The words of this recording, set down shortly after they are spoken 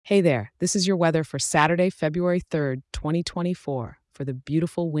Hey there, this is your weather for Saturday, February 3rd, 2024, for the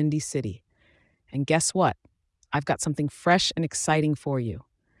beautiful Windy City. And guess what? I've got something fresh and exciting for you.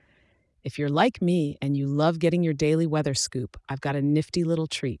 If you're like me and you love getting your daily weather scoop, I've got a nifty little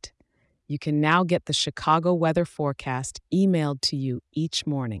treat. You can now get the Chicago weather forecast emailed to you each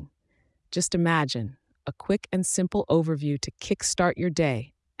morning. Just imagine a quick and simple overview to kickstart your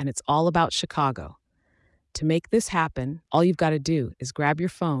day, and it's all about Chicago. To make this happen, all you've got to do is grab your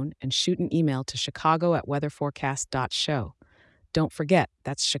phone and shoot an email to chicago@weatherforecast.show. Don't forget,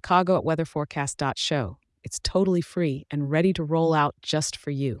 that's chicago@weatherforecast.show. It's totally free and ready to roll out just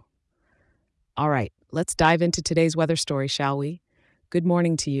for you. All right, let's dive into today's weather story, shall we? Good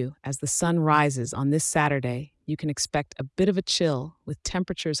morning to you. As the sun rises on this Saturday, you can expect a bit of a chill with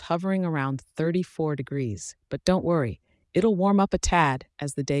temperatures hovering around 34 degrees. But don't worry, it'll warm up a tad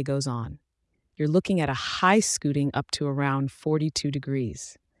as the day goes on. You're looking at a high scooting up to around 42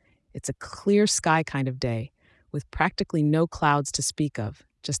 degrees. It's a clear sky kind of day, with practically no clouds to speak of,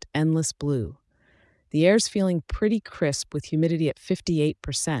 just endless blue. The air's feeling pretty crisp with humidity at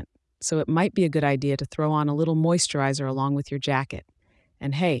 58%, so it might be a good idea to throw on a little moisturizer along with your jacket.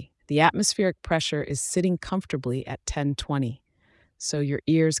 And hey, the atmospheric pressure is sitting comfortably at 1020, so your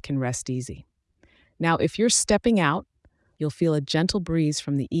ears can rest easy. Now, if you're stepping out, you'll feel a gentle breeze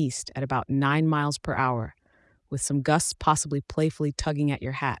from the east at about 9 miles per hour, with some gusts possibly playfully tugging at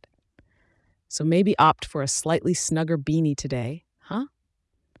your hat. So maybe opt for a slightly snugger beanie today, huh?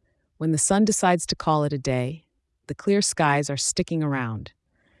 When the sun decides to call it a day, the clear skies are sticking around.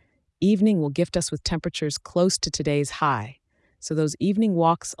 Evening will gift us with temperatures close to today's high, so those evening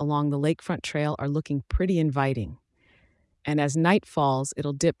walks along the lakefront trail are looking pretty inviting. And as night falls,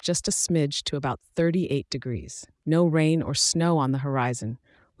 it'll dip just a smidge to about 38 degrees. No rain or snow on the horizon,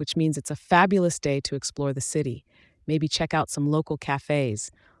 which means it's a fabulous day to explore the city, maybe check out some local cafes,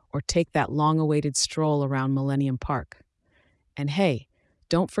 or take that long-awaited stroll around Millennium Park. And hey,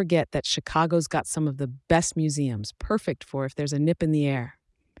 don't forget that Chicago's got some of the best museums, perfect for if there's a nip in the air.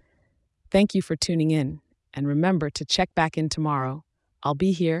 Thank you for tuning in, and remember to check back in tomorrow. I'll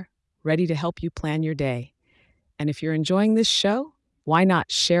be here, ready to help you plan your day. And if you're enjoying this show, why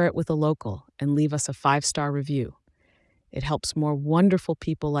not share it with a local and leave us a 5-star review? It helps more wonderful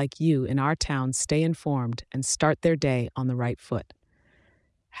people like you in our town stay informed and start their day on the right foot.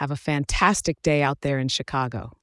 Have a fantastic day out there in Chicago.